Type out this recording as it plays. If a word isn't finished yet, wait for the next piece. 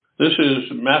This is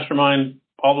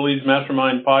All the Leads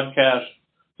Mastermind podcast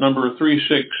number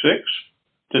 366.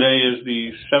 Today is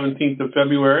the 17th of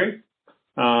February,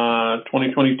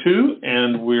 2022,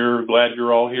 and we're glad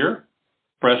you're all here.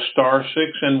 Press star 6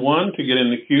 and 1 to get in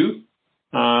the queue.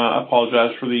 I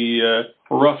apologize for the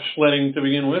rough sledding to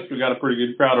begin with. We've got a pretty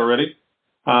good crowd already.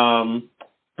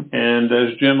 And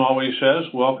as Jim always says,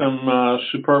 welcome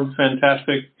superb,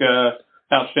 fantastic,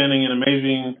 outstanding, and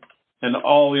amazing, and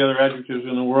all the other adjectives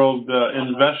in the world,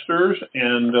 investors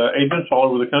and agents all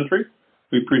over the country.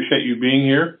 We appreciate you being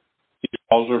here. These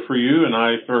calls are for you, and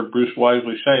I heard Bruce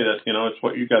wisely say that, it's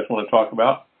what you guys want to talk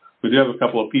about. We do have a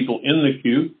couple of people in the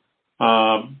queue.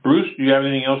 Bruce, do you have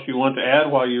anything else you want to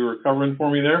add while you were covering for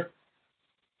me there?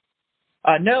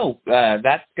 No,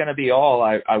 that's going to be all.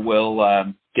 I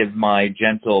will give my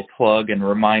gentle plug and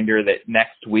reminder that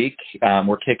next week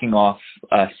we're kicking off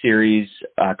a series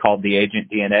called The Agent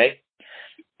DNA,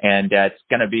 and it's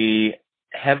going to be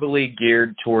heavily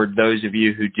geared toward those of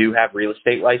you who do have real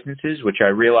estate licenses, which I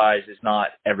realize is not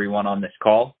everyone on this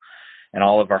call and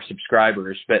all of our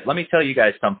subscribers. But let me tell you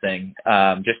guys something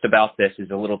just about this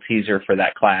as a little teaser for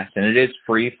that class, and it is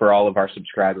free for all of our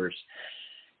subscribers.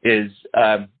 This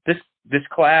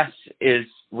class is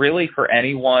really for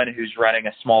anyone who's running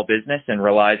a small business and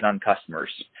relies on customers.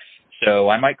 So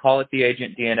I might call it the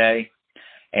Agent DNA,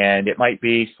 and it might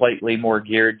be slightly more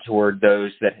geared toward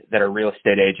those that are real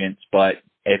estate agents. But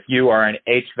if you are an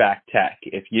HVAC tech,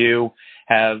 if you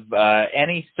have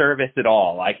any service at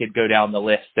all, I could go down the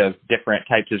list of different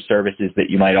types of services that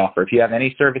you might offer. If you have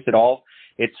any service at all,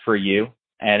 it's for you.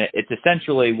 And it's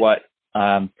essentially what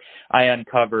I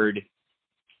uncovered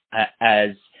as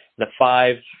the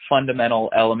 5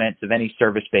 fundamental elements of any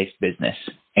service-based business.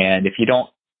 And if you don't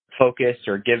focus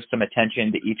or give some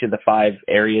attention to each of the 5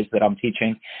 areas that I'm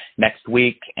teaching next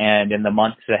week and in the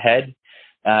months ahead,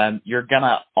 you're going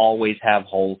to always have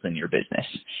holes in your business.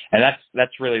 And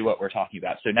that's really what we're talking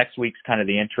about. So next week's kind of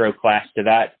the intro class to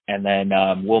that. And then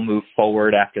we'll move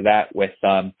forward after that with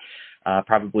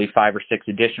probably 5 or 6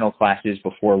 additional classes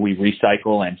before we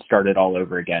recycle and start it all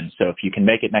over again. So if you can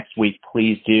make it next week,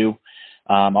 please do.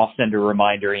 I'll send a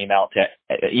reminder email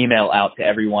out to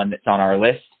everyone that's on our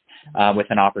list with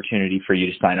an opportunity for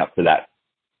you to sign up for that.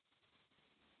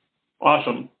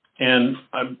 Awesome. And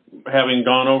having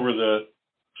gone over the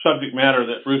subject matter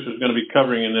that Bruce is going to be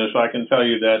covering in this, I can tell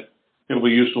you that it'll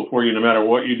be useful for you no matter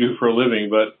what you do for a living.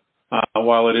 But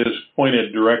while it is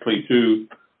pointed directly to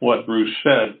what Bruce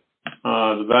said,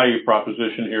 the value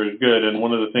proposition here is good. And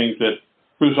one of the things that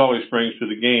Bruce always brings to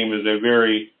the game is a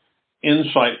very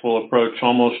insightful approach,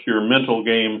 almost your mental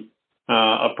game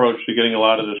approach to getting a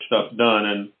lot of this stuff done.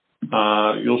 And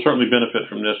you'll certainly benefit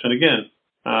from this. And again,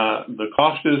 the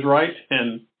cost is right,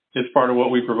 and it's part of what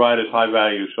we provide as high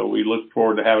value. So we look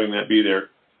forward to having that be there.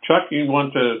 Chuck, you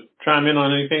want to chime in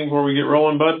on anything before we get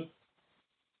rolling, bud?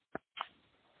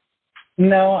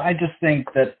 No, I just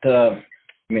think that, I've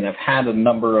had a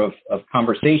number of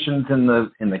conversations in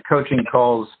the coaching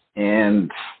calls, and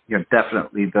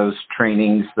definitely those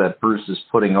trainings that Bruce is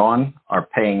putting on are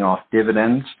paying off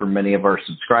dividends for many of our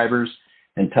subscribers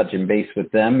and touching base with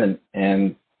them.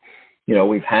 And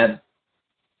we've had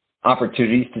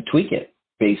opportunities to tweak it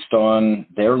based on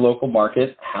their local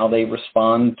market, how they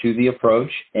respond to the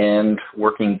approach, and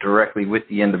working directly with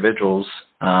the individuals,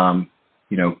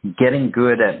 getting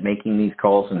good at making these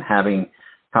calls and having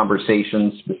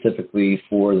conversations specifically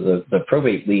for the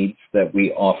probate leads that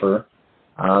we offer.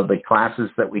 The classes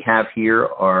that we have here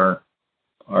are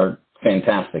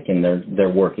fantastic, and they're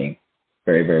working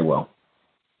very, very well.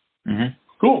 Mm-hmm.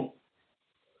 Cool.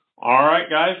 All right,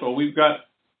 guys. Well, we've got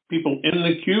people in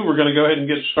the queue. We're going to go ahead and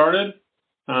get started.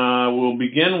 We'll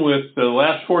begin with the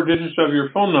last 4 digits of your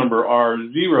phone number are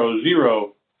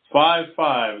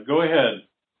 0055. Go ahead.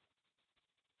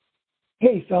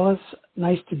 Hey, fellas.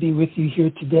 Nice to be with you here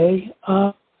today.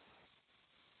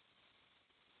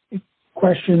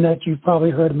 Question that you've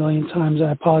probably heard a million times. I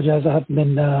apologize. I haven't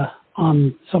been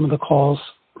on some of the calls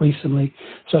recently.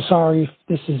 So sorry if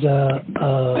this is a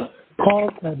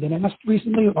call that I've been asked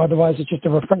recently. Otherwise, it's just a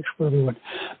refresh for everyone.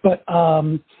 But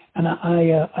and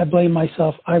I blame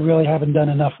myself. I really haven't done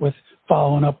enough with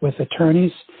following up with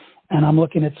attorneys. And I'm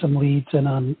looking at some leads, and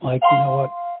I'm like, you know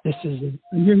what?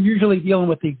 You're usually dealing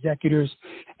with the executors,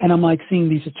 and I'm like seeing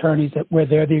these attorneys where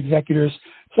they're the executors.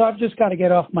 So I've just got to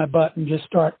get off my butt and just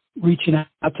start reaching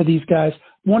out to these guys.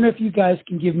 Wonder if you guys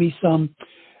can give me some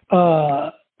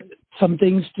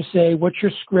things to say. What's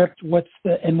your script? What's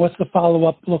the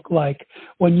follow-up look like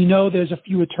when there's a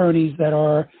few attorneys that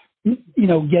are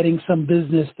getting some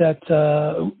business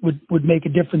that would make a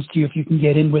difference to you if you can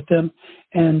get in with them.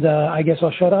 And I guess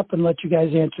I'll shut up and let you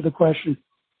guys answer the question.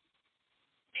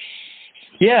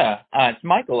 Yeah, it's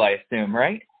Michael, I assume,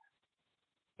 right?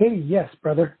 Hey, yes,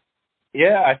 brother.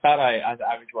 Yeah, I thought I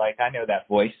was like, I know that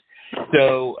voice.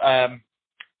 So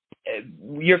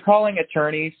you're calling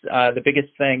attorneys. The biggest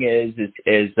thing is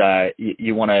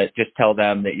you want to just tell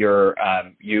them that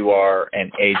you are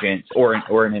an agent or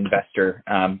an investor,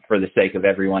 for the sake of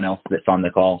everyone else that's on the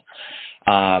call,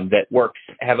 that works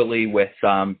heavily with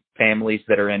families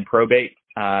that are in probate.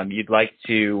 You'd like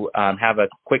to have a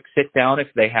quick sit down if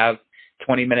they have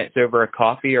 20 minutes over a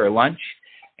coffee or lunch,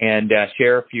 and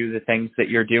share a few of the things that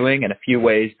you're doing and a few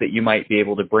ways that you might be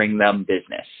able to bring them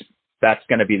business. That's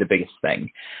going to be the biggest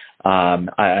thing.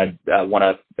 I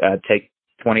want to take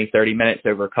 20, 30 minutes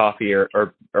over coffee or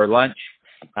lunch,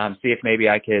 see if maybe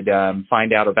I could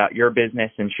find out about your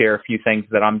business and share a few things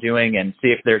that I'm doing, and see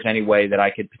if there's any way that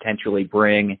I could potentially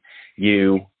bring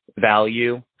you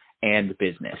value and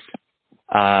business.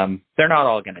 They're not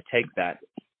all going to take that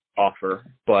offer,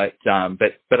 but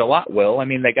a lot will. I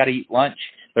mean, they got to eat lunch.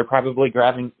 They're probably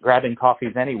grabbing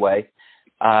coffees anyway.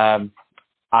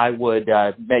 I would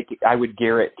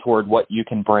gear it toward what you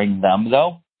can bring them,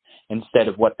 though, instead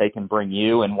of what they can bring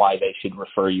you and why they should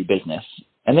refer you business.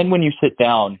 And then when you sit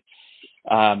down,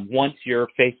 once you're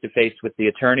face to face with the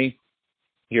attorney,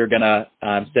 you're gonna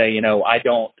say,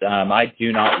 I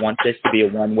do not want this to be a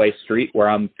one-way street where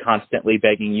I'm constantly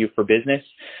begging you for business.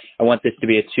 I want this to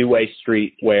be a two-way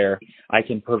street where I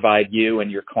can provide you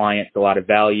and your clients a lot of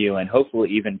value, and hopefully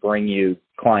even bring you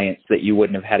clients that you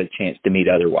wouldn't have had a chance to meet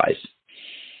otherwise.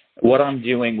 What I'm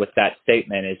doing with that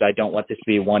statement is I don't want this to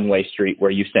be a one-way street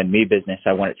where you send me business.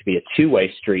 I want it to be a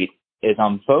two-way street. Is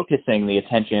I'm focusing the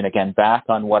attention again back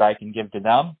on what I can give to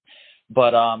them,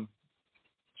 but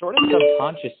sort of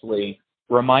subconsciously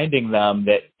reminding them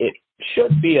that it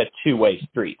should be a two-way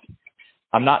street.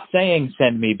 I'm not saying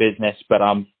send me business, but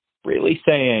I'm really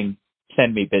saying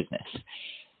send me business.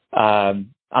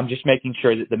 I'm just making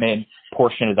sure that the main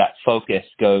portion of that focus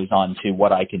goes on to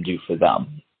what I can do for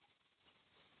them.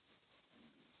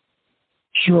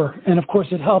 Sure. And of course,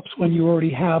 it helps when you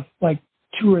already have like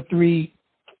 2 or 3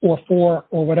 or 4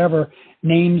 or whatever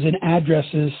names and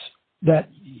addresses that,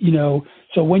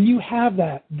 so when you have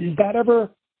that, does that ever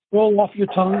roll off your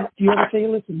tongue? Do you ever say,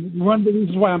 listen, one of the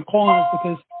reasons why I'm calling is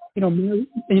because,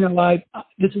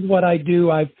 this is what I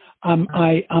do.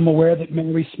 I'm aware that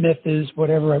Mary Smith is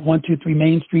whatever at 123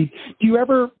 Main Street. Do you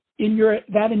ever, in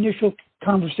that initial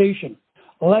conversation,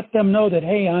 let them know that,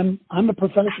 hey, I'm a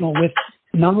professional with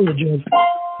knowledge of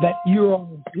that you're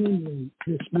doing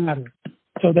this matter,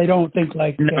 so they don't think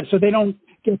so they don't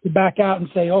get to back out and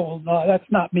say, oh, no, that's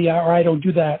not me, or I don't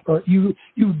do that, or you've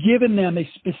given them a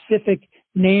specific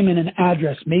name and an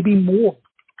address, maybe more.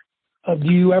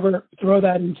 Do you ever throw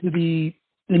that into the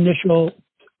initial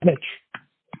pitch?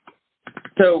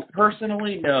 So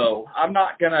personally, no, I'm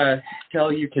not going to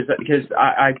tell you because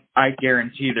I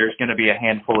guarantee there's going to be a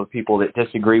handful of people that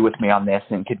disagree with me on this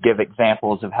and could give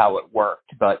examples of how it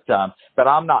worked. But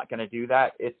I'm not going to do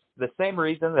that. It's the same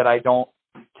reason that I don't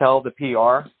tell the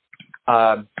PR,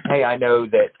 hey, I know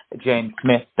that Jane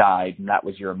Smith died and that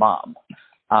was your mom.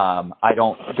 I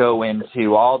don't go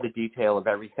into all the detail of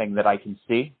everything that I can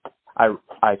see.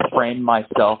 I frame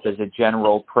myself as a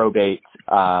general probate,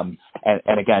 and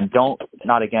again, don't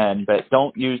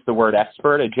use the word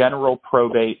expert, a general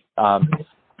probate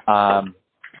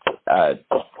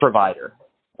provider,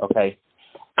 okay?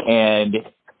 And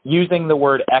using the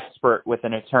word expert with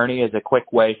an attorney is a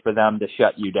quick way for them to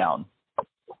shut you down,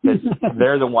 because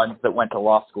they're the ones that went to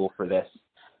law school for this.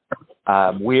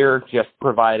 We're just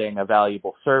providing a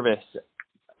valuable service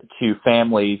to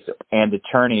families and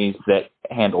attorneys that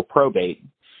handle probate,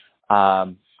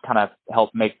 kind of help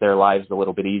make their lives a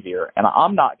little bit easier. And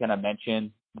I'm not going to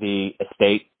mention the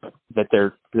estate that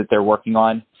they're working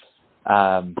on.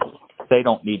 They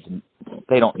don't need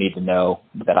to know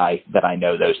that I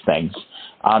know those things.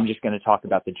 I'm just going to talk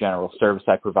about the general service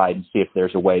I provide and see if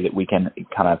there's a way that we can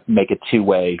kind of make a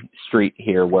two-way street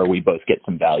here where we both get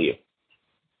some value.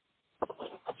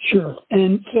 Sure.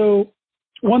 And so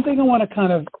one thing I want to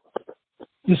kind of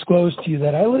disclose to you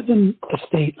that I live in a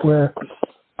state where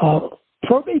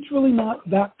probate's really not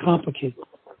that complicated.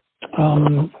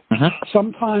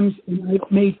 Sometimes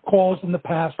I've made calls in the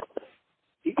past.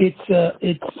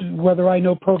 It's whether I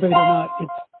know probate or not,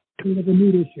 it's kind of a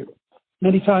moot issue.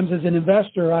 Many times as an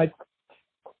investor, I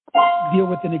deal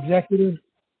with an executive,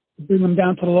 bring them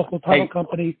down to the local title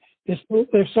company. There's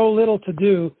so little to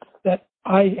do that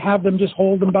I have them just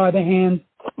hold them by the hand,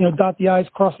 dot the I's,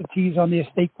 cross the T's on the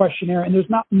estate questionnaire, and there's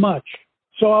not much.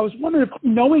 So I was wondering, if,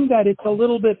 knowing that it's a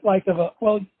little bit like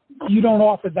you don't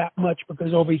offer that much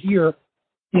because over here,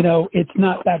 it's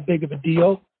not that big of a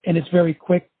deal, and it's very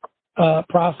quick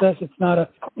process. It's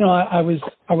not I was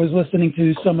listening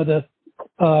to some of the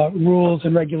rules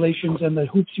and regulations and the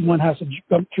hoops one has to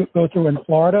go through in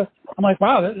Florida. I'm like,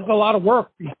 wow, this is a lot of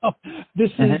work. This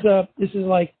is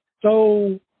like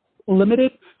so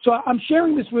limited. So I'm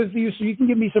sharing this with you so you can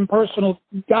give me some personal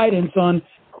guidance on,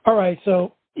 all right,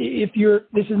 so if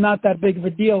this is not that big of a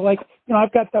deal, like,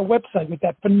 I've got that website with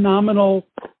that phenomenal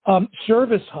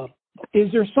service hub.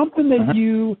 Is there something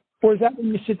that or is that when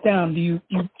you sit down, do you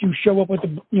show up with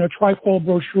the, trifold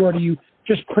brochure? Do you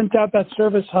just print out that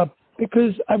service hub?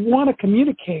 Because I want to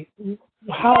communicate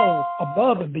how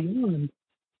above and beyond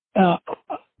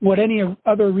what any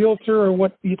other realtor or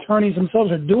what the attorneys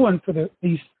themselves are doing for the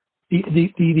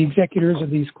executors of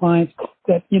these clients,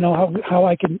 that, how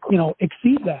I can,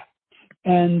 exceed that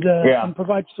and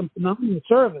provide some phenomenal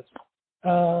service.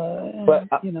 And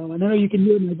I know you can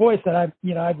hear in my voice that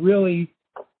I'd really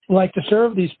like to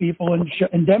serve these people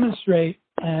and demonstrate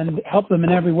and help them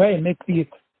in every way and make the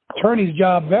attorney's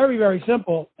job very, very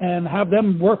simple and have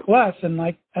them work less. And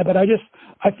but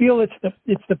I feel it's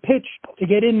the pitch to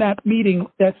get in that meeting.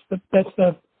 That's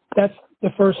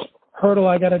the first hurdle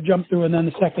I got to jump through, and then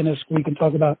the second is we can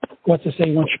talk about what to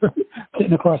say once you're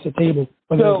sitting across the table.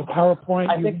 Whether it's a PowerPoint.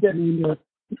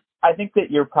 I think that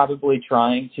you're probably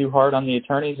trying too hard on the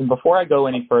attorneys. And before I go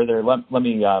any further, let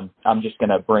me. I'm just going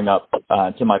to bring up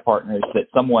to my partners that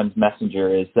someone's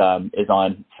messenger is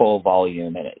on full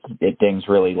volume and it dings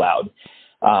really loud.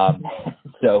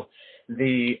 So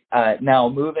now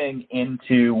moving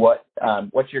into what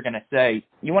you're going to say,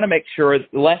 you want to make sure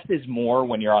less is more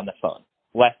when you're on the phone.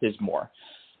 Less is more.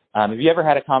 Have you ever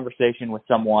had a conversation with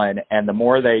someone and the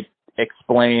more they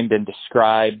explained and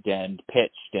described and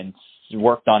pitched and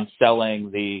worked on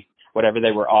selling whatever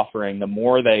they were offering, the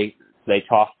more they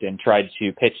talked and tried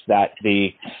to pitch that,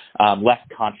 the less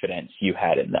confidence you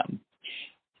had in them.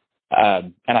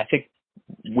 And I think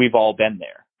we've all been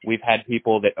there. We've had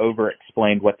people that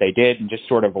over-explained what they did and just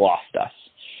sort of lost us.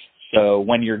 So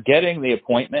when you're getting the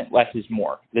appointment, less is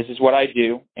more. This is what I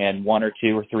do in 1 or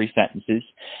 2 or 3 sentences.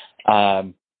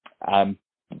 I'm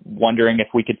wondering if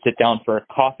we could sit down for a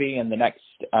coffee in the next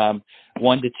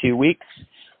 1 to 2 weeks.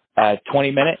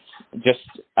 20 minutes, just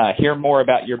hear more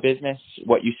about your business,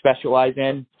 what you specialize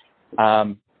in,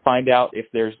 find out if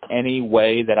there's any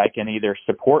way that I can either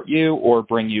support you or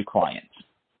bring you clients,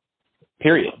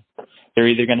 period. They're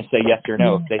either going to say yes or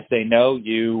no. If they say no,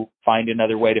 you find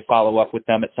another way to follow up with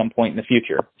them at some point in the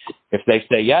future. If they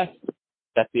say yes,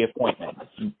 that's the appointment.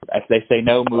 If they say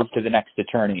no, move to the next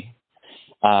attorney.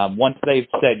 Once they've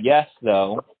said yes,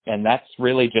 though, and that's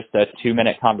really just a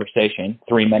 2-minute conversation,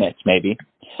 3 minutes maybe.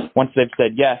 Once they've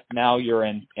said yes, now you're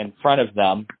in front of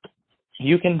them.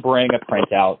 You can bring a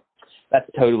printout. That's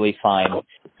totally fine.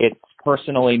 It's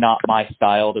personally not my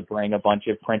style to bring a bunch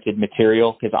of printed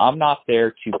material because I'm not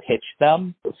there to pitch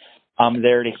them. I'm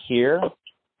there to hear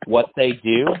what they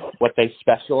do, what they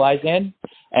specialize in,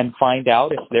 and find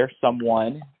out if there's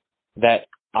someone that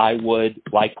I would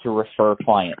like to refer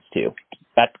clients to.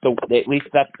 At least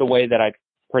that's the way that I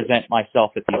present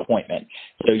myself at the appointment.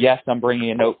 So yes, I'm bringing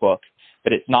a notebook,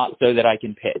 but it's not so that I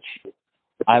can pitch.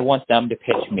 I want them to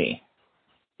pitch me.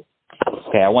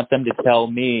 Okay, I want them to tell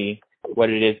me what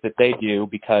it is that they do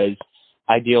because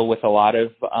I deal with a lot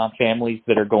of families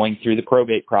that are going through the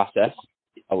probate process.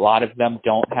 A lot of them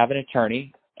don't have an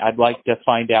attorney. I'd like to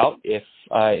find out if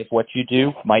what you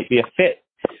do might be a fit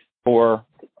for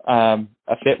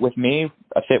a fit with me,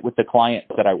 a fit with the clients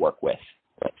that I work with.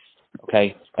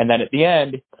 Okay. And then at the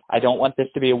end, I don't want this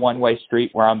to be a one-way street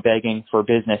where I'm begging for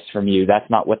business from you. That's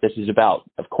not what this is about.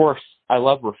 Of course, I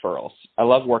love referrals. I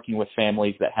love working with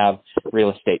families that have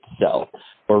real estate to sell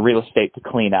or real estate to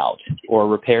clean out or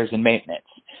repairs and maintenance.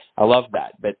 I love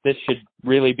that. But this should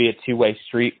really be a two-way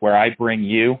street where I bring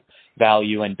you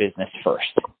value and business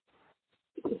first.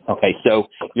 Okay. So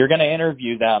you're going to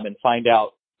interview them and find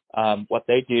out what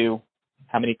they do,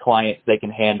 how many clients they can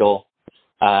handle,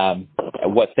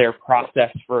 what their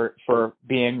process for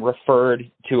being referred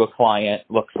to a client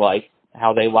looks like,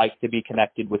 how they like to be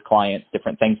connected with clients,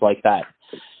 different things like that.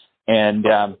 And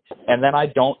then I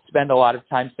don't spend a lot of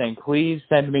time saying, please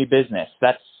send me business.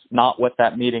 That's not what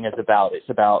that meeting is about. It's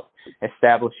about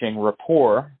establishing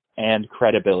rapport and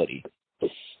credibility.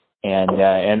 And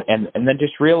then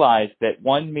just realize that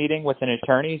one meeting with an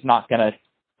attorney is not going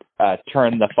to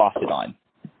turn the faucet on.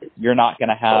 you're not going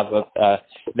to have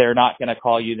they're not going to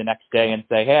call you the next day and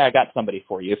say, hey, I got somebody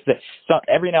for you. So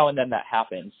every now and then that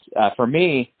happens. For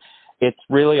me, it's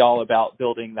really all about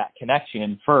building that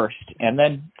connection first. And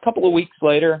then a couple of weeks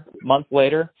later, month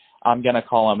later, I'm going to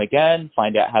call them again,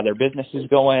 find out how their business is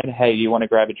going. Hey, do you want to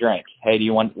grab a drink? Hey, do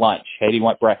you want lunch? Hey, do you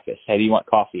want breakfast? Hey, do you want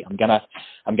coffee? I'm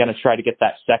going to try to get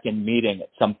that second meeting at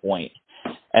some point.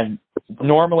 And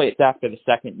normally it's after the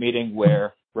second meeting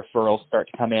where referrals start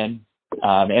to come in.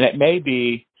 And it may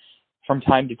be from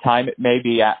time to time, it may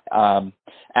be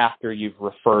after you've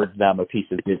referred them a piece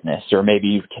of business, or maybe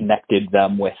you've connected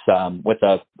them with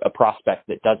a prospect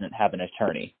that doesn't have an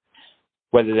attorney.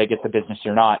 Whether they get the business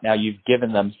or not, now you've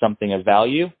given them something of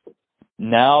value.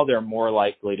 Now they're more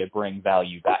likely to bring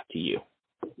value back to you.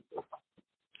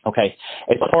 Okay.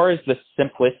 As far as the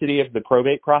simplicity of the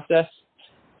probate process,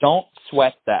 don't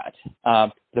sweat that.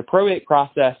 The probate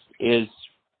process is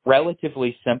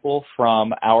relatively simple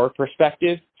from our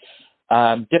perspective.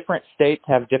 Different states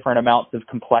have different amounts of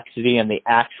complexity in the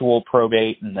actual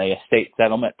probate and the estate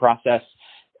settlement process.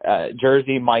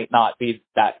 Jersey might not be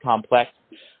that complex.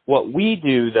 What we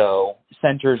do, though,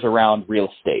 centers around real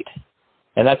estate.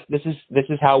 And this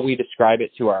is how we describe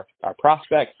it to our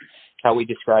prospects, how we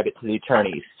describe it to the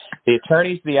attorneys. The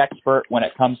attorney's the expert when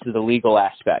it comes to the legal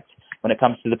aspect, when it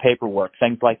comes to the paperwork,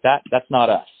 things like that. That's not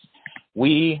us.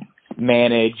 We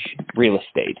manage real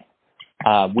estate.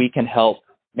 We can help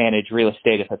manage real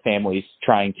estate if a family's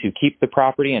trying to keep the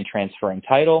property and transferring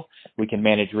title. We can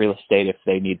manage real estate if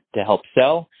they need to help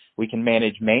sell. We can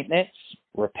manage maintenance,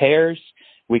 repairs.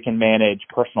 We can manage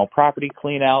personal property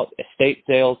clean out, estate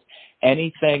sales,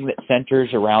 anything that centers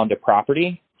around a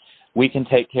property. We can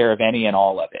take care of any and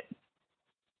all of it.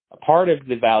 A part of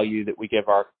the value that we give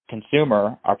our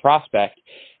consumer, our prospect,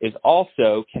 is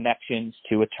also connections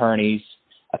to attorneys,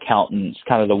 accountants,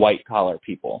 kind of the white collar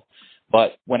people.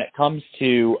 But when it comes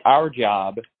to our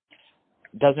job,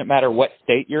 it doesn't matter what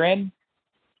state you're in,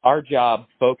 our job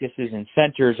focuses and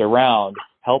centers around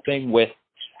helping with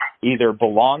either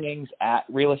belongings at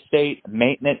real estate,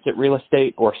 maintenance at real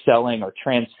estate, or selling or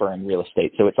transferring real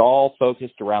estate. So it's all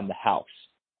focused around the house,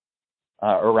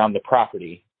 around the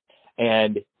property.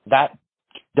 And that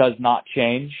does not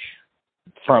change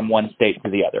from one state to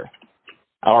the other.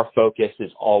 Our focus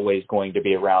is always going to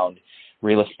be around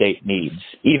real estate needs,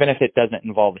 even if it doesn't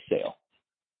involve a sale.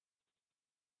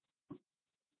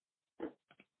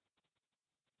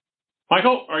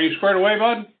 Michael, are you squared away,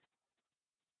 bud?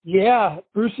 Yeah,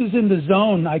 Bruce is in the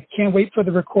zone. I can't wait for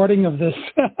the recording of this.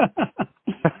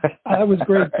 That was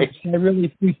great. Right. I really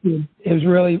appreciate it. It was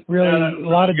really a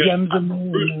lot of gems in there.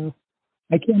 And,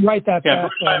 I can't write that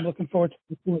fast, so I'm looking forward to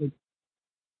the recording.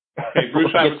 Hey,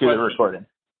 Bruce, I have a question.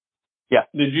 Yeah.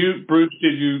 Bruce,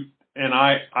 and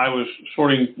I was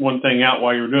sorting one thing out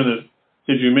while you were doing this.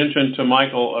 Did you mention to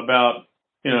Michael about,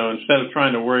 instead of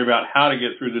trying to worry about how to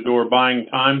get through the door, buying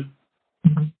time?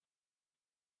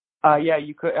 Yeah,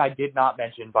 you could. I did not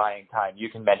mention buying time. You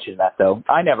can mention that, though.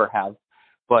 I never have,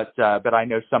 but I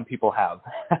know some people have.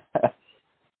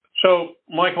 So,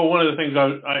 Michael, one of the things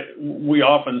we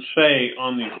often say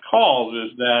on these calls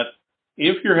is that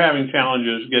if you're having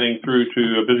challenges getting through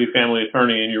to a busy family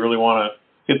attorney and you really want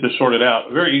to get this sorted out,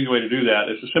 a very easy way to do that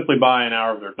is to simply buy an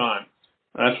hour of their time.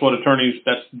 That's what attorneys,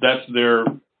 that's their,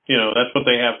 that's what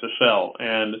they have to sell.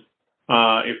 And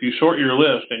if you sort your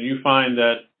list and you find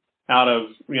that out of,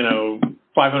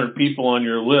 500 people on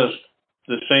your list,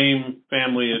 the same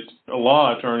family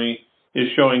law attorney is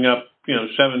showing up,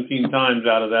 17 times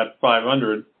out of that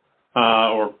 500,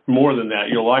 or more than that,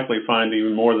 you'll likely find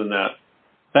even more than that.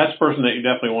 That's a person that you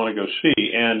definitely want to go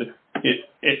see. And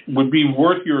it would be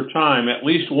worth your time at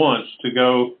least once to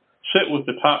go sit with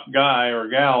the top guy or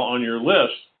gal on your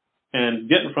list and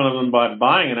get in front of them by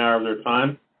buying an hour of their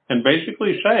time and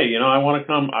basically say, I want to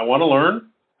come, I want to learn,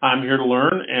 I'm here to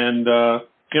learn, and,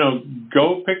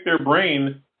 go pick their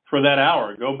brain for that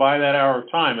hour. Go buy that hour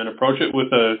of time and approach it with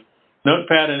a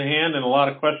notepad in hand and a lot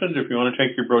of questions. If you want to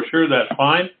take your brochure, that's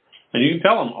fine. And you can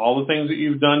tell them all the things that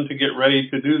you've done to get ready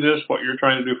to do this, what you're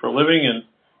trying to do for a living. And,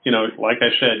 like I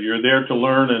said, you're there to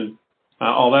learn and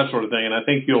all that sort of thing. And I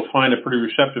think you'll find a pretty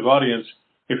receptive audience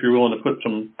if you're willing to put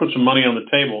some money on the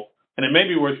table. And it may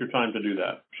be worth your time to do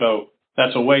that. So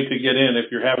that's a way to get in.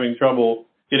 If you're having trouble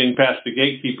getting past the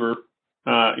gatekeeper,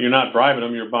 you're not bribing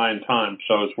them, you're buying time.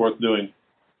 So it's worth doing.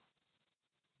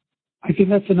 I think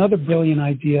that's another brilliant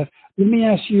idea. Let me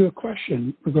ask you a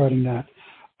question regarding that.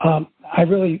 I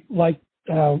really like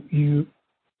how you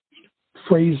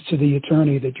phrased to the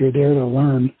attorney that you're there to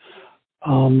learn.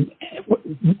 Can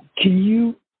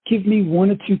you give me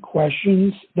one or two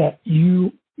questions that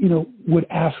you would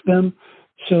ask them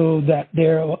so that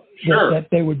Sure. that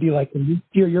they would be like,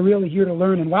 you're really here to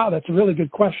learn? And wow, that's a really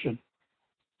good question.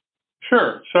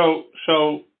 Sure. So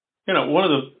one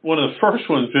of the first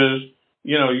ones is,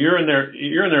 you're in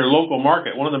their local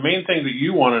market. One of the main things that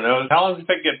you want to know is how long does it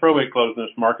take to get probate closed in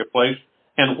this marketplace,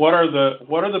 and what are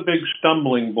the big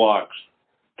stumbling blocks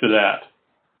to that?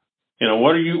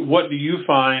 What do you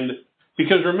find?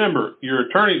 Because remember,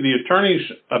 the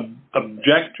attorney's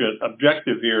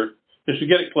objective here is to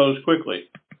get it closed quickly.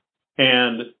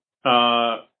 And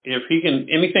if he can,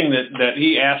 anything that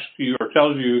he asks you or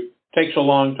tells you takes a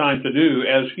long time to do,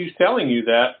 as he's telling you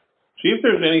that, see if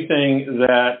there's anything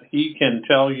that he can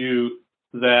tell you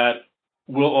that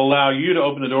will allow you to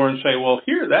open the door and say, well,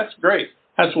 here, that's great.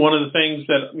 That's one of the things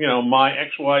that, my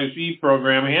XYZ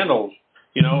program handles.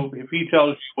 If he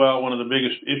tells you, well, one of the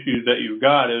biggest issues that you've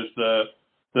got is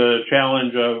the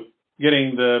challenge of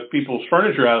getting the people's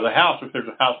furniture out of the house if there's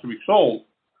a house to be sold.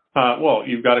 Well,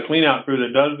 you've got a clean out crew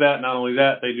that does that. Not only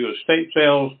that, they do estate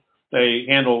sales. They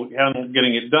handle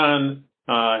getting it done,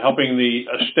 helping the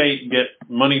estate get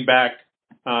money back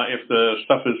if the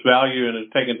stuff is value and is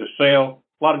taken to sale.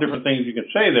 A lot of different things you can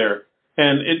say there.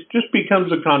 And it just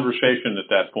becomes a conversation at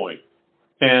that point.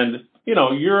 And,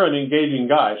 you're an engaging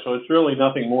guy, so it's really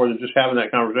nothing more than just having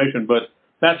that conversation. But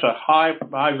that's a high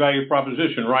value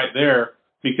proposition right there,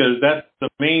 because that's the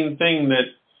main thing that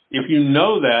if you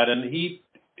know that, and he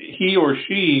or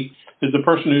she is the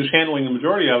person who's handling the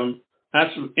majority of them,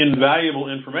 that's invaluable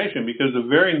information, because the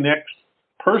very next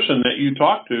person that you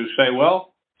talk to say,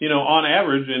 well, on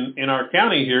average in our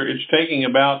county here, it's taking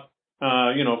about,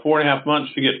 4.5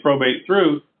 months to get probate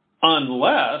through,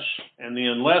 unless, and the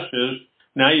unless is,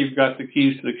 now you've got the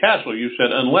keys to the castle. You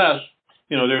said, unless,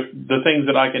 the things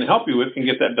that I can help you with can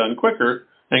get that done quicker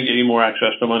and get you more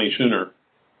access to money sooner.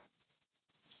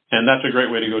 And that's a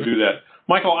great way to go do that.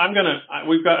 Michael,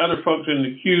 we've got other folks in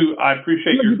the queue. I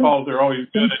appreciate your calls. They're always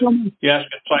good. You ask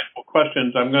insightful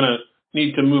questions. I'm going to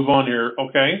need to move on here.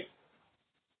 Okay.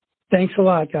 Thanks a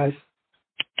lot, guys.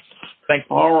 Thanks.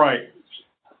 All right.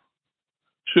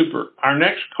 Super. Our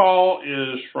next call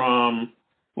is from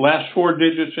last four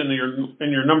digits in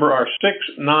your number are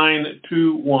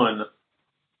 6921.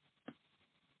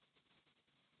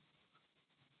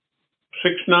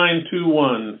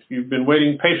 6921. You've been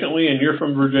waiting patiently, and you're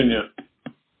from Virginia.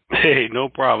 Hey, no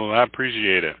problem. I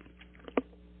appreciate it.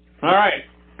 All right.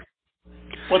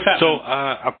 What's happening?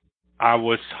 So I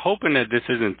was hoping that this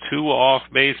isn't too off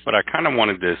base, but I kind of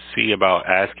wanted to see about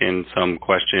asking some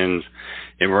questions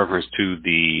in reference to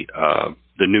the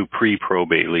new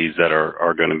pre-probate leads that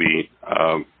are going to be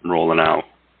rolling out.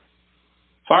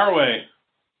 Fire away.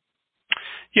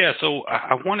 Yeah, so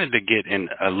I wanted to get in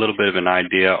a little bit of an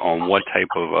idea on what type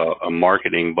of a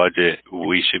marketing budget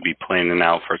we should be planning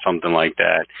out for something like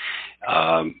that.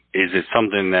 Is it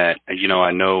something that,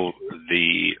 I know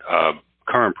the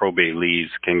current probate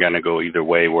leads can kind of go either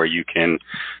way, where you can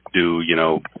do,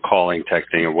 calling,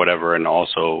 texting, or whatever, and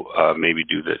also maybe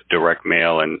do the direct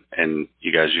mail, and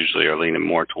you guys usually are leaning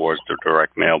more towards the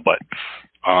direct mail, but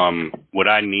would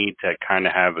I need to kind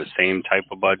of have the same type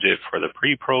of budget for the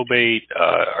pre-probate?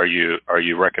 Are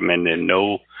you recommending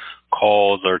no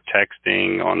calls or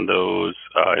texting on those,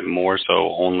 and more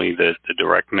so only the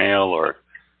direct mail? Or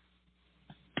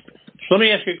so let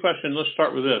me ask you a question. Let's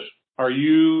start with this. Are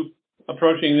you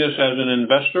approaching this as an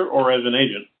investor or as an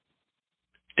agent?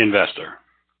 Investor.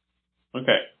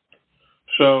 Okay.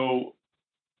 So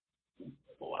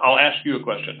I'll ask you a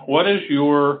question. What is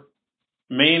your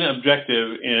main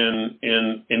objective in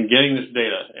getting this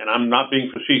data? And I'm not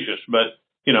being facetious, but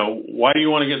why do you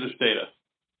want to get this data?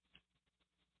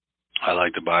 I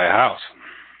like to buy a house.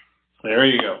 There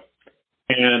you go.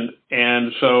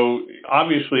 And so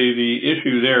obviously the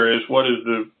issue there is, what is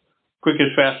the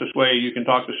quickest, fastest way you can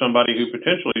talk to somebody who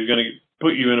potentially is going to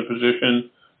put you in a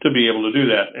position to be able to do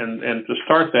that? And to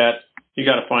start that, you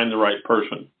got to find the right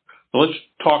person. So let's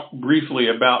talk briefly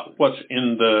about what's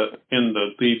in the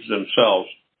leads themselves.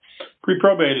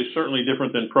 Pre-probate is certainly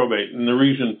different than probate, and the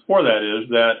reason for that is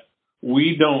that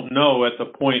we don't know at the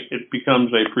point it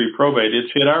becomes a pre-probate.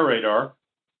 It's hit our radar.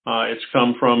 It's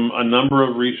come from a number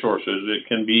of resources. It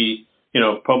can be,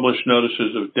 published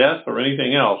notices of death or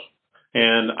anything else.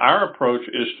 And our approach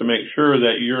is to make sure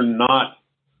that you're not,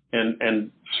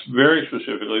 and very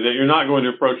specifically, that you're not going to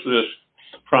approach this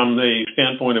from the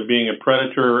standpoint of being a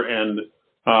predator and,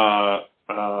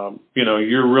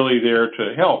 you're really there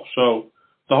to help. So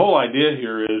the whole idea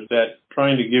here is that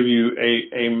trying to give you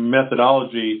a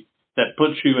methodology that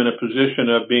puts you in a position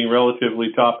of being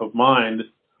relatively top of mind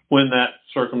when that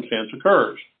circumstance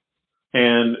occurs.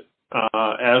 And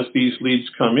as these leads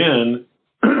come in,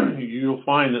 you'll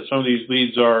find that some of these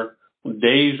leads are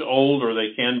days old, or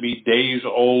they can be days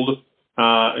old,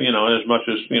 as much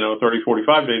as, 30,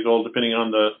 45 days old, depending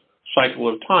on the cycle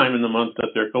of time in the month that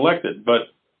they're collected. But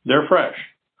they're fresh.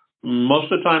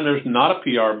 Most of the time, there's not a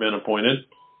PR been appointed,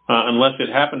 unless it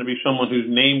happened to be someone who's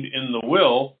named in the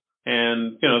will,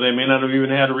 and, they may not have even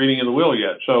had a reading of the will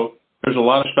yet. So there's a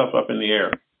lot of stuff up in the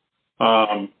air.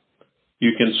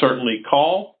 You can certainly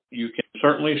call. You can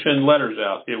certainly send letters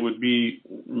out. It would be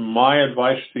my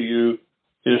advice to you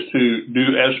is to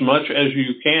do as much as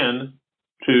you can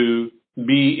to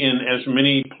be in as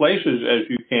many places as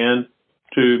you can,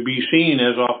 to be seen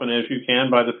as often as you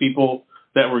can by the people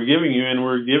that we're giving you. And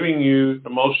we're giving you the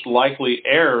most likely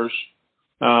heirs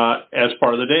as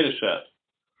part of the data set.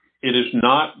 It is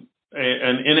not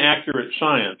an inaccurate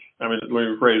science. Let me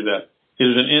rephrase that. It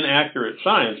is an inaccurate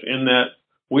science in that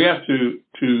we have to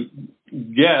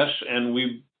guess, and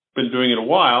we've been doing it a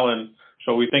while, and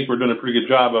so we think we're doing a pretty good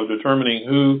job of determining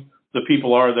who the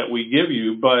people are that we give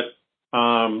you, but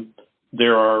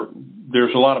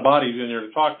there's a lot of bodies in there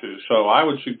to talk to. So I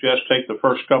would suggest take the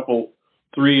first couple,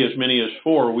 3, as many as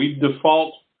 4. We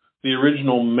default the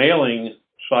original mailing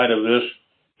side of this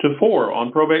to 4.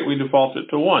 On probate, we default it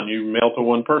to 1. You mail to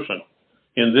 1 person.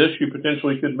 In this, you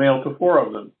potentially could mail to 4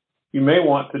 of them. You may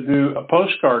want to do a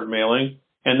postcard mailing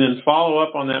and then follow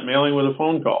up on that mailing with a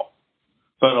phone call.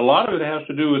 But a lot of it has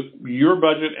to do with your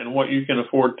budget and what you can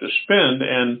afford to spend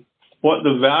and what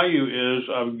the value is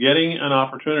of getting an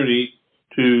opportunity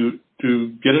to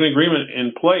get an agreement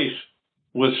in place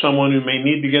with someone who may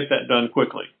need to get that done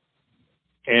quickly.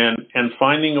 And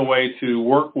finding a way to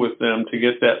work with them to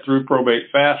get that through probate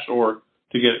fast, or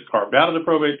to get it carved out of the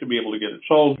probate, to be able to get it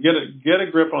sold, get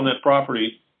a grip on that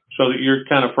property so that you're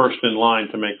kind of first in line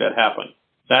to make that happen.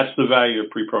 That's the value of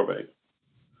pre-probate.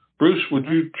 Bruce, would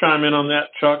you chime in on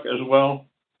that, Chuck, as well?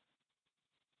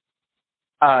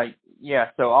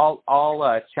 Yeah, so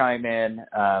I'll chime in.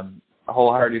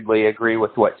 Wholeheartedly agree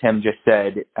with what Tim just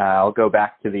said. I'll go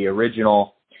back to the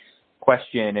original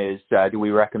question is, do we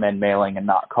recommend mailing and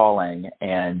not calling?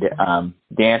 And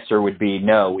the answer would be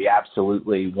no, we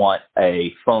absolutely want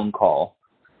a phone call.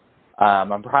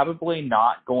 I'm probably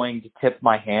not going to tip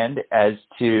my hand as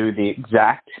to the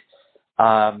exact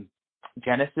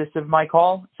genesis of my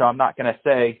call. So I'm not going to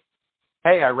say,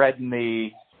 hey, I read in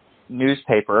the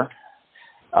newspaper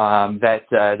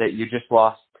that you just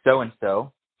lost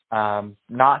so-and-so.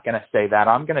 Not going to say that.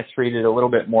 I'm going to treat it a little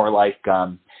bit more like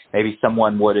maybe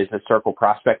someone would as a circle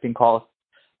prospecting call.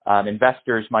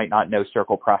 Investors might not know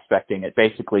circle prospecting. It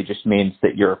basically just means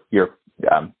that you're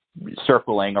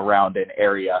circling around an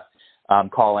area,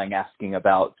 calling, asking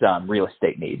about real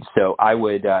estate needs. So I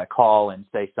would call and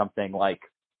say something like,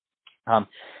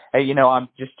 hey, I'm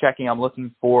just checking. I'm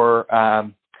looking for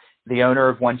the owner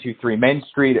of 123 Main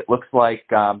Street. It looks like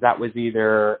that was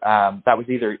either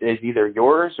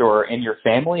yours or in your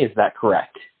family. Is that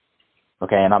correct?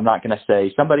 Okay, and I'm not going to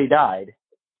say somebody died,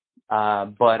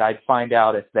 but I'd find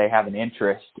out if they have an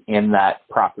interest in that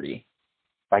property.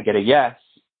 If I get a yes,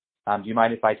 do you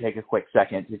mind if I take a quick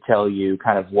second to tell you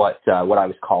kind of what I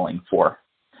was calling for,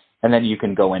 and then you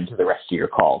can go into the rest of your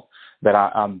call. But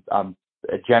I'm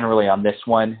generally on this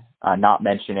one not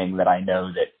mentioning that I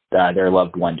know that their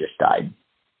loved one just died.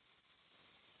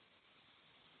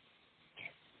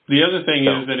 The other thing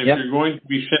is that if you're going to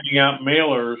be sending out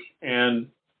mailers and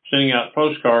sending out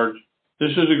postcards,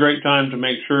 this is a great time to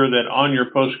make sure that on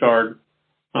your postcard,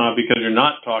 because you're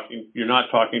not talking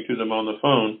to them on the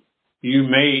phone, you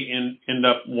may end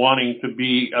up wanting to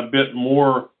be a bit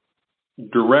more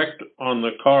direct on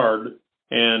the card,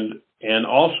 and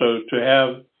also to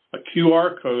have a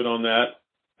QR code on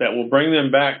that will bring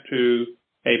them back to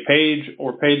a page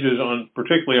or pages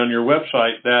particularly on your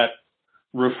website that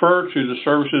refer to the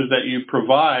services that you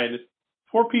provide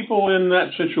for people in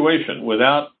that situation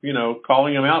without,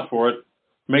 calling them out for it.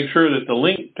 Make sure that the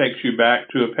link takes you back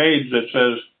to a page that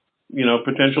says,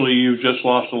 potentially you've just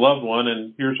lost a loved one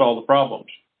and here's all the problems,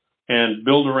 and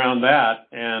build around that.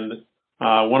 And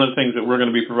one of the things that we're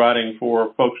going to be providing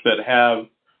for folks that have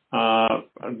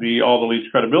all the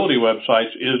Leads Credibility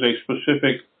websites is a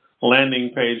specific landing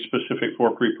page specific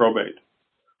for pre-probate.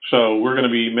 So we're going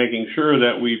to be making sure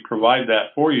that we provide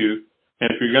that for you. And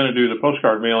if you're going to do the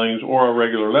postcard mailings or a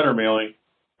regular letter mailing,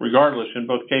 regardless, in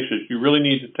both cases, you really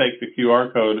need to take the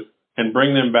QR code and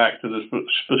bring them back to the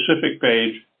specific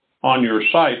page on your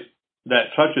site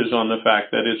that touches on the fact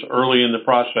that it's early in the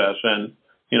process, and,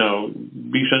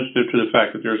 be sensitive to the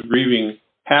fact that there's grieving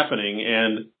happening,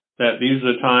 and that these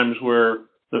are the times where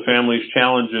the family's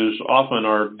challenges often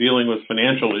are dealing with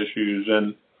financial issues,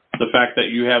 and the fact that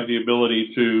you have the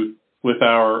ability to with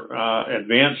our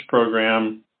advance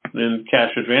program in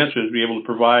cash advances, be able to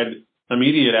provide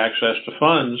immediate access to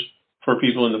funds for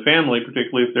people in the family,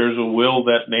 particularly if there's a will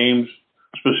that names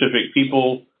specific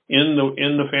people in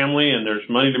the family and there's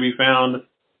money to be found.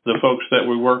 The folks that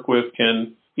we work with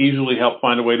can easily help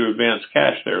find a way to advance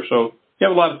cash there. So you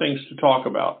have a lot of things to talk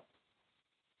about.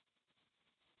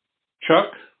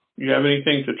 Chuck, you have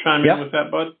anything to chime in with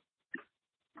that, bud?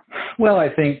 Well, I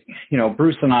think,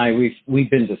 Bruce and I, we've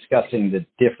been discussing the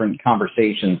different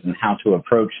conversations and how to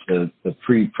approach the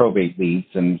pre-probate leads,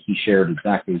 and he shared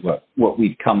exactly what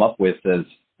we've come up with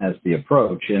as the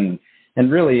approach. And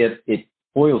really it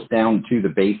boils down to the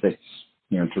basics,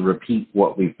 to repeat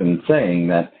what we've been saying,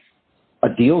 that a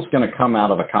deal's going to come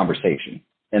out of a conversation.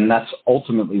 And that's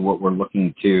ultimately what we're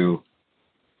looking to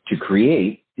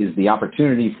create, is the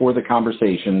opportunity for the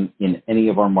conversation in any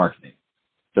of our marketing.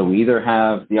 So we either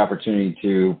have the opportunity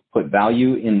to put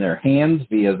value in their hands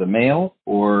via the mail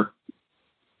or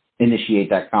initiate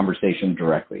that conversation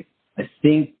directly. I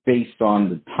think based on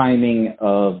the timing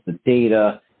of the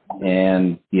data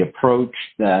and the approach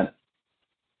that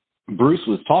Bruce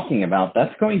was talking about,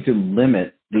 that's going to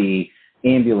limit the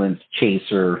ambulance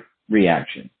chaser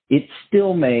reaction. It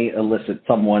still may elicit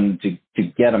someone to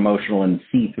get emotional and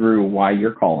see through why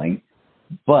you're calling,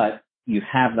 but you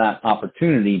have that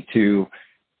opportunity to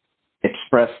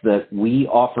express that we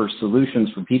offer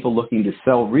solutions for people looking to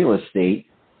sell real estate,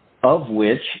 of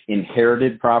which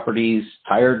inherited properties,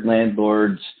 tired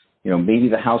landlords, maybe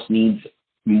the house needs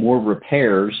more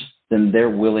repairs than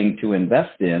they're willing to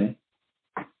invest in.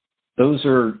 Those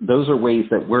are ways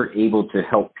that we're able to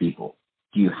help people.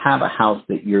 Do you have a house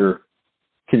that you're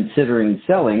considering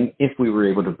selling if we were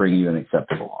able to bring you an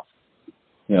acceptable offer?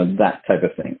 That type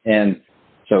of thing. And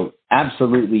so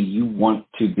absolutely you want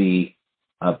to be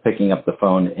picking up the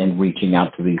phone and reaching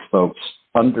out to these folks,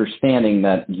 understanding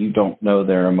that you don't know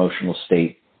their emotional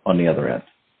state on the other end.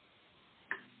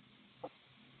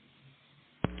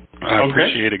 I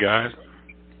appreciate it, guys.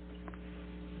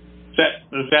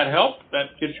 Does that help?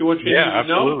 That gets you what you need to know? Yeah,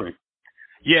 absolutely.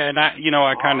 Yeah, and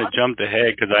I kind of jumped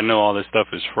ahead because I know all this stuff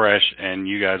is fresh and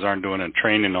you guys aren't doing a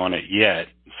training on it yet.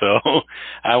 So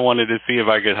I wanted to see if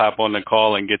I could hop on the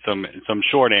call and get some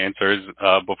short answers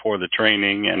before the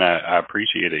training, and I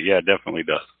appreciate it. Yeah, it definitely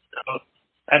does.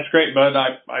 That's great, bud.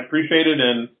 I appreciate it,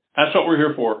 and that's what we're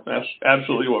here for. That's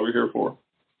absolutely what we're here for.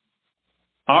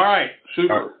 All right,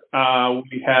 super.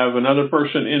 We have another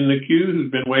person in the queue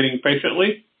who's been waiting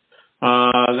patiently.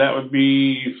 That would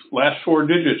be last four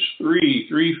digits,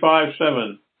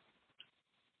 3357.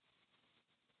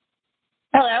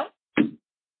 Hello.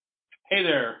 Hey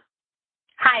there.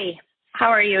 Hi. How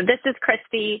are you? This is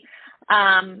Christy.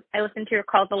 I listen to your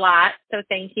calls a lot, so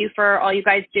thank you for all you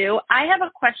guys do. I have a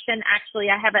question. Actually,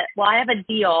 I have a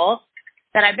deal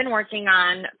that I've been working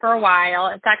on for a while.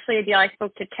 It's actually a deal I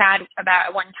spoke to Chad about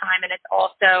at one time, and it's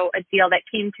also a deal that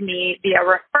came to me via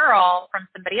referral from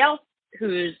somebody else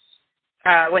who's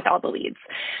with all the leads.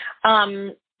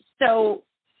 So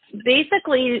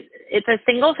basically, it's a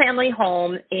single-family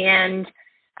home, and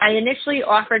I initially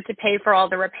offered to pay for all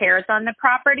the repairs on the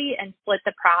property and split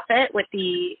the profit with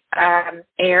the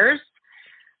heirs,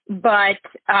 but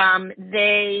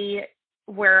they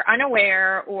were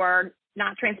unaware or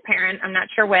not transparent, I'm not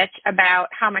sure which, about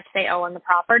how much they owe on the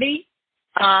property.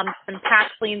 Some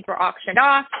tax liens were auctioned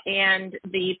off, and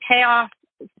the payoff,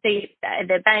 the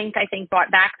bank, I think, bought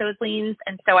back those liens.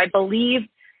 And so I believe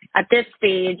at this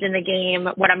stage in the game,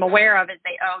 what I'm aware of is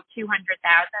they owe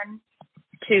 $200,000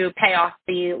 to pay off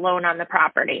the loan on the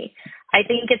property. I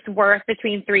think it's worth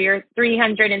between $300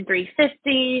 and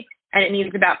 $350, and it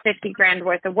needs about $50,000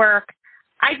 worth of work.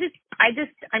 I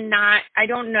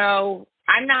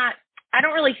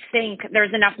don't really think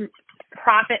there's enough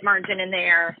profit margin in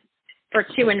there for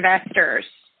two investors.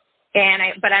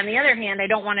 But on the other hand, I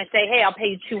don't want to say, hey, I'll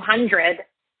pay you $200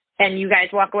 and you guys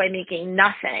walk away making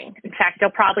nothing. In fact, they'll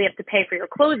probably have to pay for your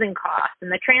closing costs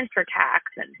and the transfer tax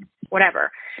and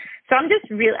whatever. So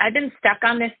I've been stuck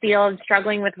on this deal and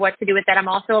struggling with what to do with it. I'm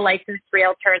also a licensed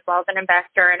realtor as well as an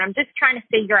investor, and I'm just trying to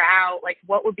figure out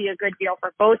what would be a good deal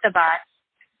for both of us,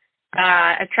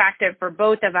 attractive for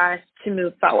both of us to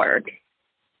move forward.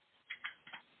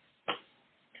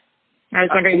 I was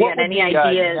wondering if you had any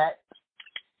ideas.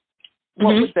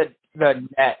 What would the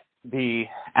net be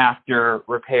after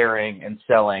repairing and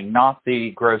selling? Not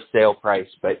the gross sale price,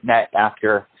 but net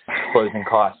after closing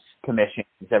costs, commissions,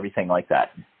 everything like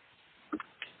that.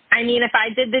 I mean, if I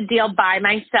did the deal by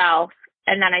myself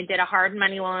and then I did a hard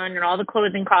money loan and all the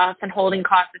closing costs and holding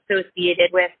costs associated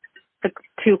with the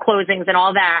two closings and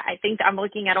all that, I think I'm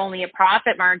looking at only a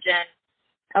profit margin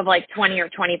of like 20 or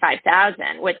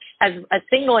 25,000, which as a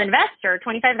single investor,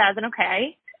 25,000,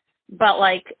 okay. But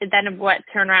like, then what,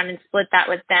 turn around and split that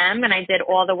with them and I did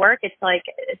all the work. It's like,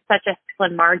 it's such a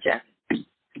slim margin.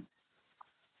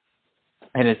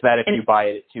 And is that if you buy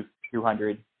it at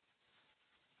 200?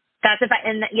 That's if I,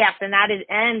 and yes, and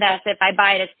that's if I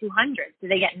buy it at 200. So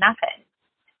they get nothing.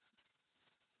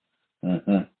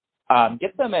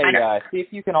 Get them see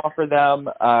if you can offer them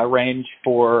a range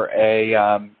for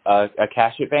a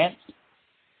cash advance,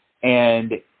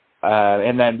 and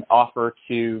then offer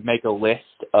to make a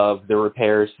list of the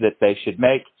repairs that they should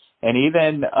make, and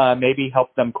even maybe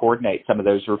help them coordinate some of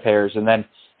those repairs, and then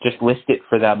just list it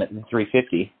for them at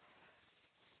 $350.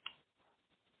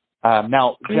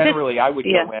 Now, generally, I would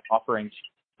go in offering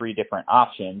 3 different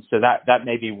options. So that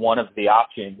may be one of the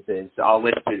options is I'll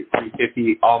list it at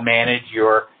 $350. I'll manage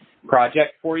your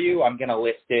project for you. I'm going to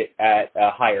list it at a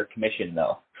higher commission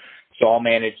though. So I'll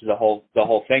manage the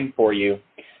whole thing for you.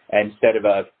 Instead of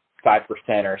a 5%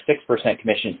 or 6%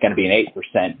 commission, it's going to be an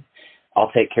 8%.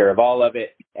 I'll take care of all of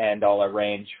it and I'll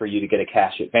arrange for you to get a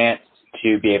cash advance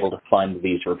to be able to fund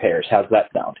these repairs. How's that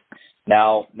sound?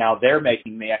 Now they're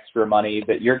making the extra money,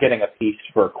 but you're getting a piece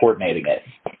for coordinating it.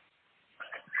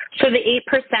 So the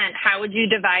 8%, how would you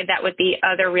divide that with the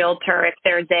other realtor if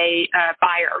there's a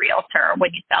buyer realtor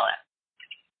when you sell it?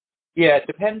 Yeah, it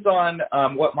depends on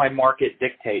what my market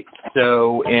dictates.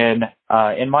 So in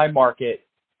my market,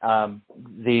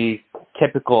 the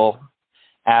typical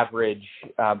average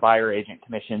buyer agent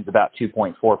commission is about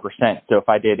 2.4%. So if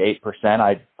I did 8%,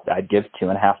 I'd give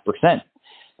 2.5%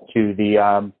 to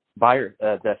the buyer,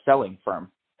 the selling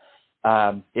firm.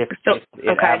 If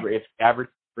average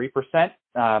 3%,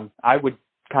 I would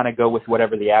kind of go with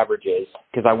whatever the average is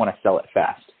because I want to sell it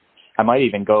fast. I might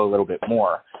even go a little bit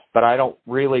more, but I don't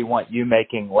really want you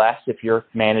making less if you're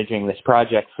managing this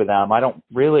project for them. I don't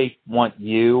really want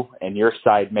you and your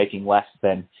side making less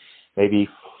than maybe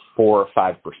 4 or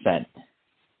 5%,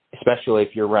 especially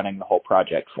if you're running the whole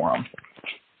project for them.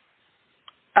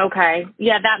 Okay.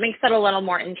 Yeah, that makes it a little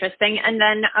more interesting. And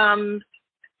then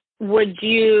would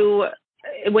you,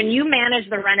 when you manage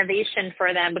the renovation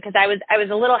for them, because I was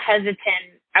a little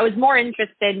hesitant. I was more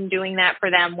interested in doing that for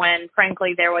them when,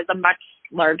 frankly, there was a much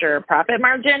larger profit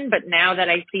margin. But now that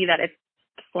I see that it's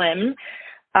slim,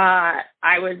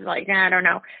 I was like, I don't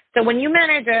know. So when you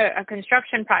manage a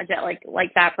construction project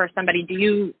like that for somebody, do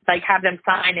you like have them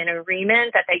sign an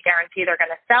agreement that they guarantee they're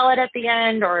going to sell it at the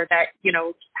end, or that, you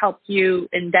know, help you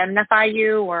indemnify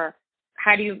you, or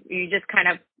how do you just kind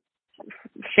of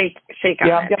shake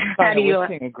on I'm it? going to sign a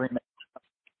listing agreement.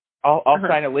 I'll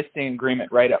sign a listing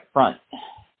agreement right up front.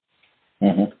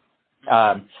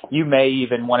 You may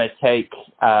even want to take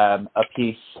a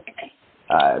piece,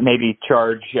 maybe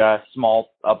charge a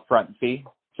small upfront fee.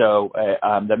 So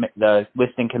the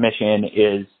listing commission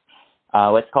is,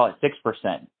 let's call it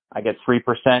 6%. I get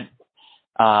 3%.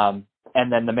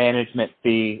 And then the management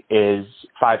fee is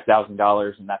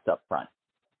 $5,000, and that's upfront.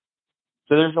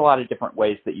 So there's a lot of different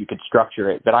ways that you could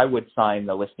structure it, but I would sign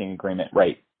the listing agreement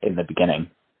right in the beginning.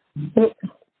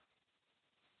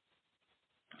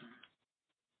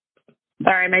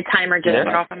 Sorry, my timer just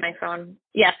went off on my phone.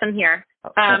 Yes, I'm here.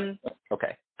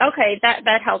 Okay. Okay,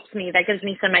 that helps me. That gives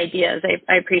me some ideas.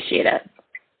 I appreciate it.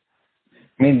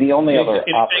 I mean, the only other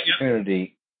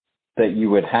opportunity that you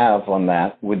would have on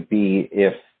that would be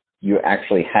if you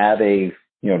actually had a,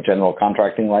 general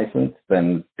contracting license,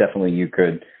 then definitely you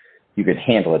could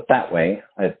handle it that way.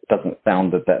 It doesn't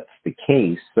sound that that's the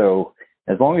case. So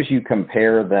as long as you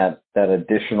compare that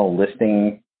additional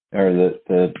listing or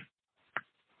the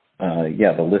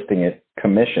listing at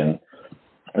commission,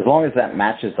 as long as that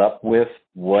matches up with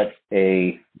what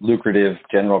a lucrative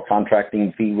general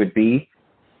contracting fee would be,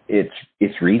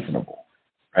 it's reasonable,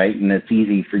 right? And it's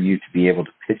easy for you to be able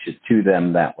to pitch it to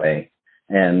them that way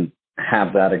and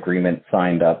have that agreement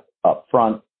signed up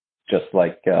front, just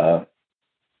like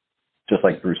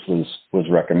Bruce was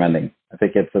recommending. I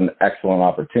think it's an excellent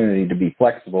opportunity to be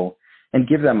flexible and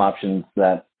give them options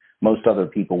that most other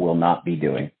people will not be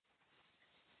doing.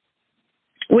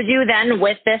 Would you then,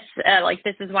 with this,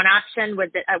 this is one option,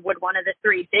 would one of the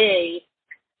 3 be,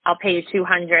 I'll pay you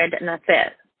 $200 and that's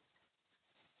it?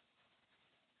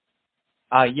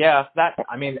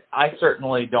 I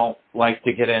certainly don't like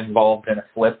to get involved in a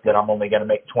flip that I'm only going to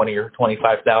make 20 or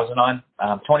 25,000 on.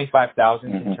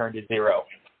 25,000 can turn to zero.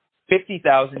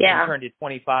 50,000 can turn to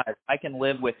 25. I can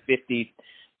live with 50,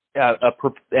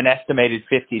 an estimated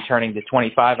 50 turning to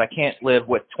 25. I can't live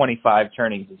with 25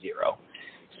 turning to zero.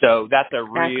 So that's a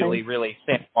really, really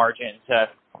thin margin to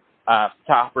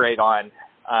operate on.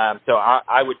 So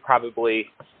I would probably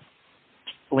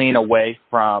lean away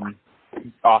from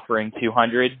offering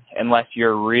 200 unless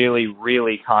you're really,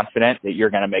 really confident that you're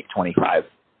going to make 25.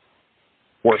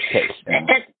 Worst case.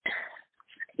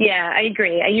 Yeah, I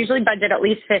agree. I usually budget at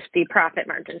least 50 profit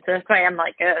margin, so that's why I'm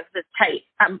like, it's tight.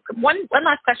 One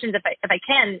last question, if I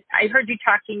can. I heard you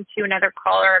talking to another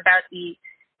caller about the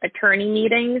attorney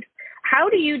meetings. How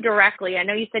do you directly? I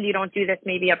know you said you don't do this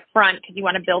maybe up front because you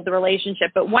want to build the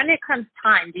relationship, but when it comes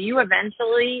time, do you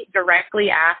eventually directly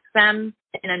ask them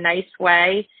in a nice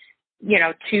way,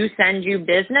 to send you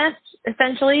business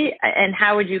essentially? And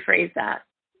how would you phrase that?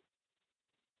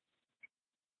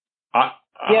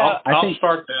 I'll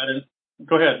start that. And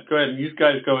go ahead. You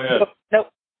guys go ahead. Nope.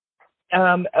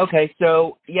 Okay.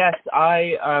 So yes,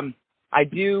 I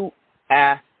do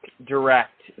ask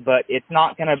direct, but it's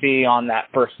not going to be on that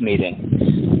first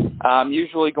meeting. I'm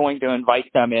usually going to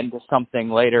invite them into something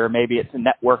later. Maybe it's a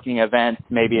networking event.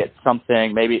 Maybe it's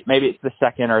something. Maybe it's the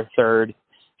second or third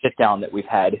sit down that we've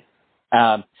had.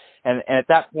 And at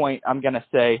that point, I'm going to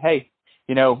say, hey,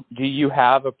 do you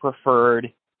have a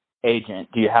preferred agent?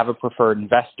 Do you have a preferred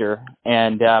investor?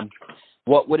 And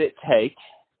what would it take?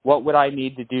 What would I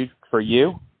need to do for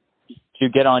you to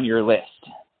get on your list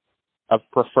of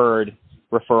preferred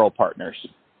referral partners?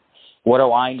 What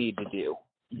do I need to do?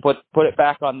 Put it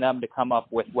back on them to come up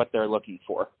with what they're looking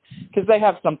for, because they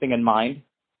have something in mind.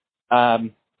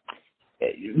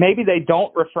 Maybe they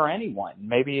don't refer anyone.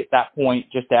 Maybe at that point,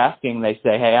 just asking, they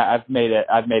say, hey, I've made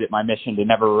it my mission to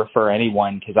never refer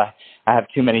anyone because I have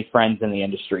too many friends in the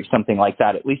industry, something like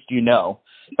that. At least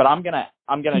But I'm gonna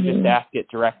just ask it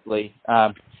directly.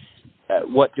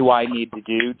 What do I need to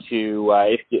do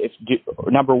to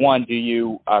number one, do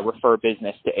you refer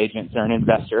business to agents or an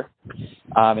investor?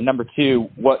 And number two,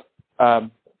 what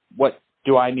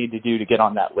do I need to do to get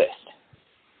on that list?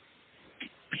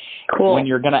 Cool. When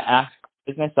you're going to ask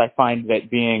business, I find that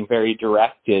being very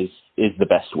direct is the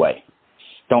best way.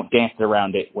 Don't dance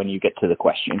around it when you get to the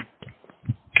question.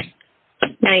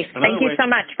 Nice. Thank you so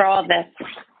much for all of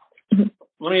this.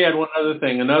 Let me add one other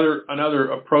thing,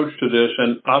 another approach to this,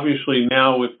 and obviously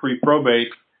now with pre-probate,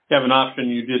 you have an option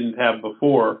you didn't have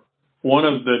before. One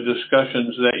of the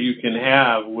discussions that you can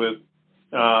have with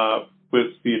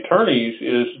the attorneys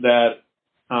is that,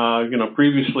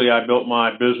 previously I built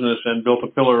my business and built a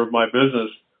pillar of my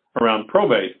business around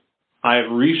probate. I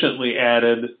have recently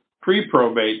added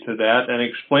pre-probate to that and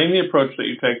explained the approach that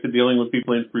you take to dealing with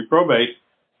people in pre-probate,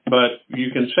 but you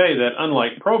can say that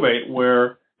unlike probate,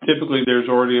 where typically there's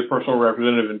already a personal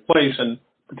representative in place and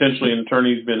potentially an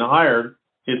attorney's been hired,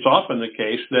 it's often the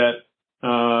case that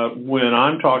when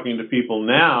I'm talking to people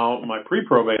now, my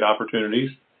pre-probate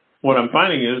opportunities, what I'm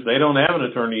finding is they don't have an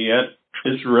attorney yet.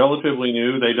 It's relatively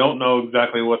new. They don't know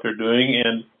exactly what they're doing.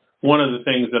 And one of the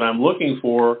things that I'm looking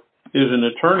for is an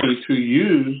attorney to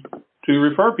use to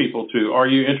refer people to. Are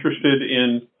you interested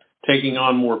in taking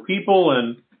on more people,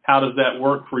 and how does that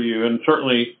work for you? And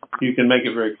certainly you can make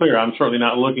it very clear. I'm certainly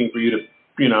not looking for you to,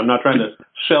 I'm not trying to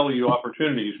sell you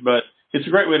opportunities, but it's a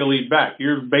great way to lead back.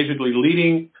 You're basically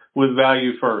leading with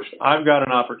value first. I've got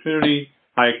an opportunity.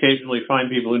 I occasionally find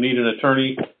people who need an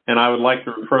attorney, and I would like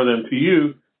to refer them to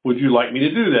you. Would you like me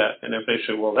to do that? And if they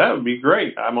say, well, that would be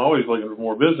great. I'm always looking for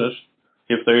more business.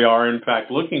 If they are, in fact,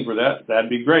 looking for that,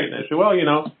 that'd be great. And they say, well,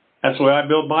 that's the way I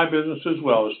build my business as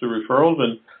well, is through referrals,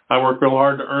 and I work real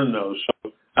hard to earn those.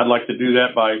 So I'd like to do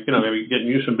that by, maybe getting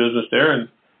you some business there. And,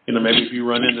 maybe if you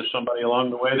run into somebody along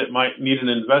the way that might need an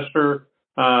investor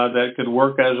that could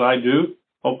work as I do,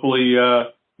 hopefully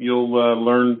you'll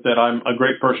learn that I'm a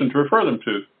great person to refer them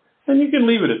to. And you can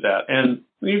leave it at that. And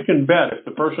you can bet if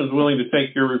the person's willing to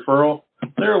take your referral,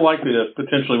 they're likely to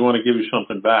potentially want to give you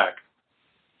something back.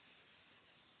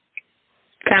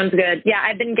 Sounds good. Yeah,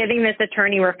 I've been giving this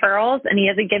attorney referrals, and he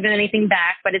hasn't given anything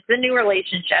back, but it's a new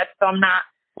relationship, so I'm not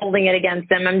holding it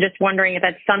against him. I'm just wondering if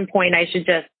at some point I should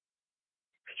just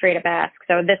straight up ask.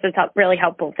 So this is really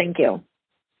helpful. Thank you.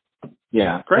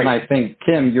 Yeah, great. And I think,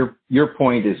 Tim, your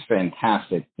point is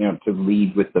fantastic, to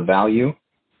lead with the value.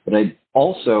 But I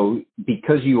also,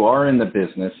 because you are in the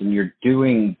business and you're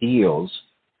doing deals,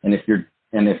 and if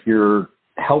you're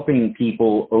helping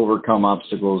people overcome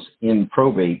obstacles in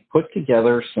probate, put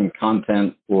together some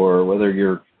content, or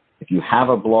if you have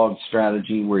a blog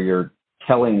strategy where you're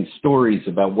telling stories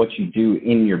about what you do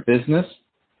in your business,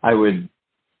 I would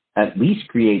at least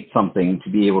create something to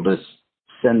be able to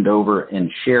send over and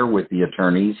share with the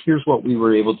attorneys. Here's what we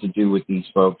were able to do with these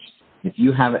folks. If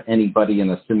you have anybody in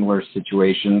a similar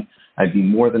situation, I'd be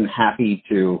more than happy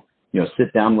to,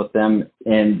 sit down with them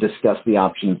and discuss the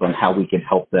options on how we can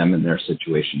help them in their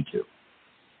situation too.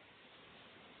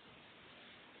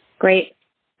 Great.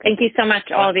 Thank you so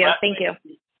much, all of you. Thank you.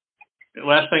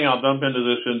 last thing I'll dump into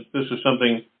this, and this is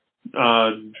something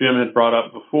Jim had brought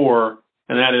up before,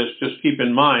 and that is just keep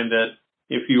in mind that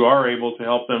if you are able to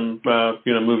help them,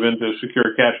 move into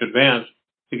secure cash advance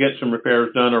to get some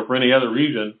repairs done, or for any other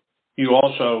reason, you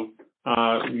also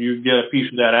you get a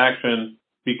piece of that action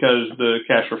because the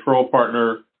cash referral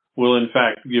partner will in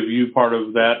fact give you part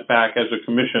of that back as a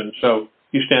commission. So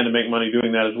you stand to make money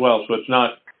doing that as well. So it's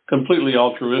not completely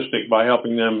altruistic by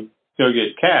helping them go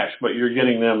get cash, but you're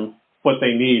getting them what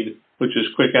they need, which is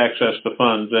quick access to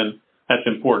funds, and that's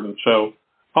important. So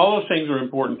all those things are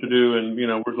important to do, and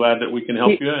we're glad that we can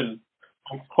help you, and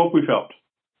hope we've helped.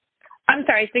 I'm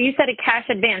sorry. So you said a cash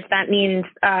advance. That means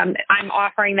I'm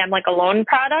offering them like a loan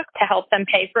product to help them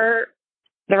pay for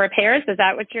the repairs. Is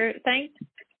that what you're saying?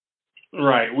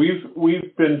 Right.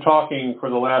 We've been talking for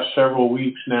the last several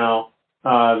weeks now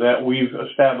that we've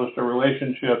established a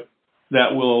relationship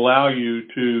that will allow you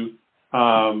to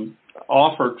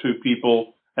offer to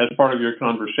people as part of your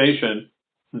conversation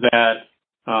that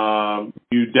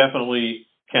you definitely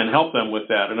can help them with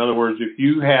that. In other words, if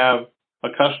you have a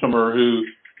customer who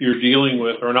you're dealing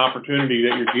with, or an opportunity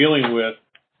that you're dealing with,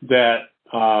 that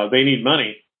they need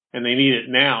money and they need it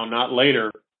now, not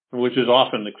later, which is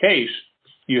often the case,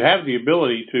 you have the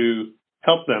ability to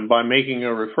help them by making a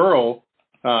referral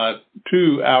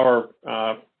to our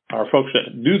folks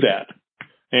that do that.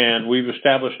 And we've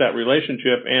established that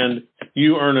relationship, and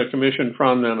you earn a commission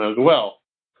from them as well.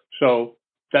 So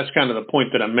that's kind of the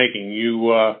point that I'm making.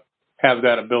 You have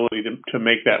that ability to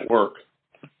make that work.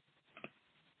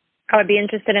 I would be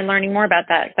interested in learning more about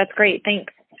that. That's great.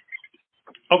 Thanks.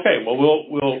 Okay. Well,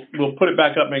 we'll put it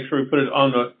back up. Make sure we put it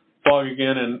on the blog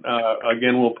again, and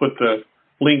again we'll put the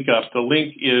link up. The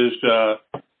link is,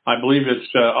 I believe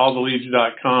it's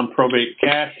alltheleads.com probate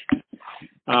cash,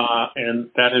 and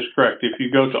that is correct. If you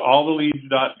go to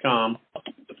alltheleads.com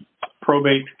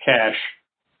probate cash,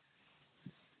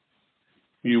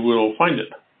 you will find it.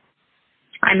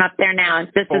 I'm up there now.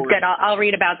 This is good. I'll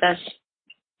read about this.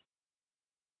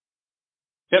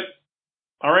 Yep.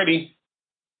 All righty.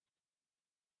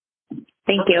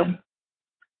 Thank you.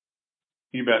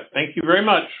 You bet. Thank you very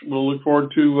much. We'll look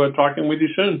forward to talking with you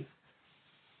soon.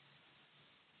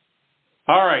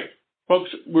 All right, folks,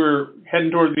 we're heading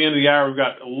towards the end of the hour. We've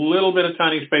got a little bit of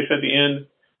tiny space at the end.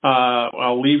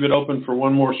 I'll leave it open for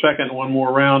one more second, one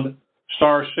more round.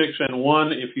 *6 and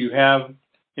 1. If you have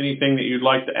anything that you'd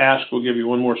like to ask, we'll give you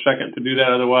one more second to do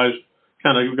that. Otherwise,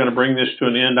 we're going to bring this to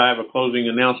an end. I have a closing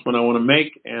announcement I want to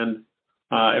make, and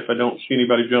if I don't see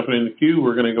anybody jumping in the queue,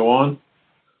 we're going to go on.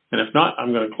 And if not,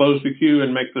 I'm going to close the queue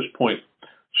and make this point.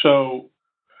 So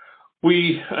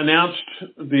we announced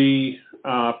the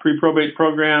pre-probate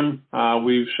program.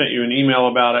 We've sent you an email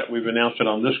about it. We've announced it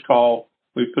on this call.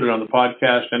 We've put it on the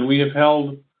podcast, and we have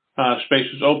held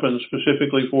spaces open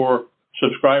specifically for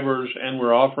subscribers, and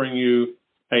we're offering you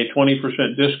a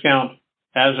 20% discount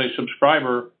as a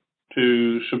subscriber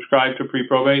to subscribe to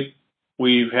pre-probate.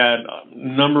 We've had a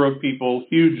number of people,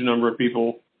 huge number of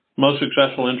people, most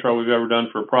successful intro we've ever done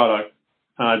for a product,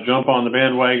 jump on the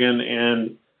bandwagon,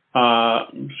 and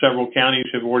several counties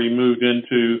have already moved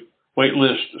into wait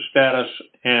list status,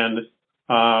 and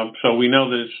so we know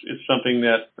that it's something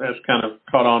that has kind of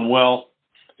caught on well.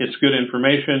 It's good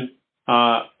information.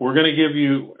 We're going to give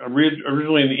you,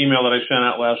 originally in the email that I sent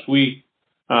out last week,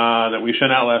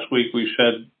 we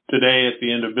said today at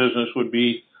the end of business would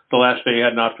be the last day you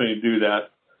had an opportunity to do that.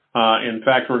 In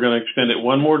fact, we're going to extend it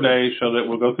one more day so that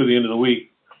we'll go through the end of the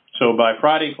week. So by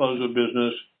Friday close of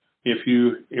business, if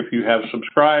you have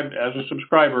subscribed as a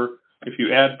subscriber, if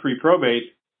you add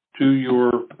pre-probate to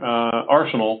your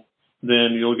arsenal,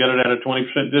 then you'll get it at a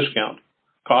 20% discount.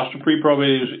 Cost of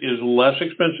pre-probate is less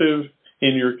expensive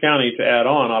in your county to add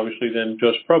on, obviously, than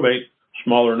just probate.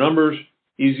 Smaller numbers,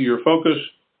 easier focus,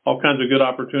 all kinds of good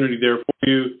opportunity there for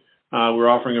you. We're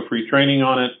offering a free training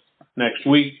on it next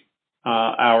week.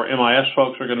 Our MIS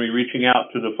folks are going to be reaching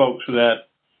out to the folks that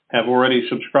have already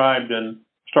subscribed and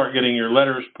start getting your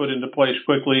letters put into place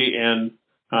quickly. And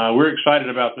we're excited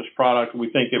about this product.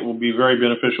 We think it will be very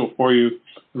beneficial for you.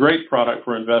 Great product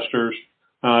for investors,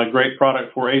 great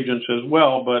product for agents as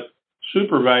well, but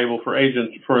super valuable for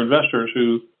agents, for investors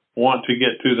who want to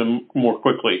get to them more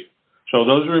quickly. So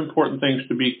those are important things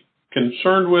to be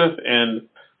concerned with,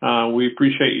 and we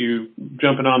appreciate you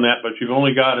jumping on that, but you've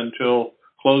only got until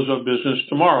close of business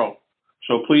tomorrow.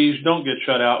 So please don't get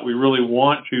shut out. We really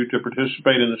want you to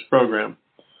participate in this program.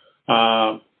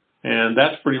 And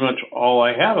that's pretty much all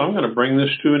I have. I'm going to bring this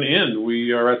to an end.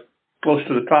 We are at close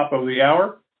to the top of the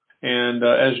hour. And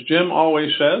as Jim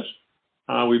always says,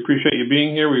 we appreciate you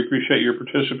being here. We appreciate your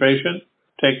participation.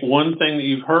 Take one thing that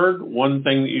you've heard, one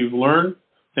thing that you've learned,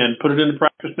 and put it into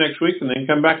practice next week, and then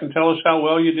come back and tell us how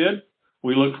well you did.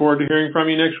 We look forward to hearing from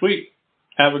you next week.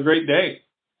 Have a great day.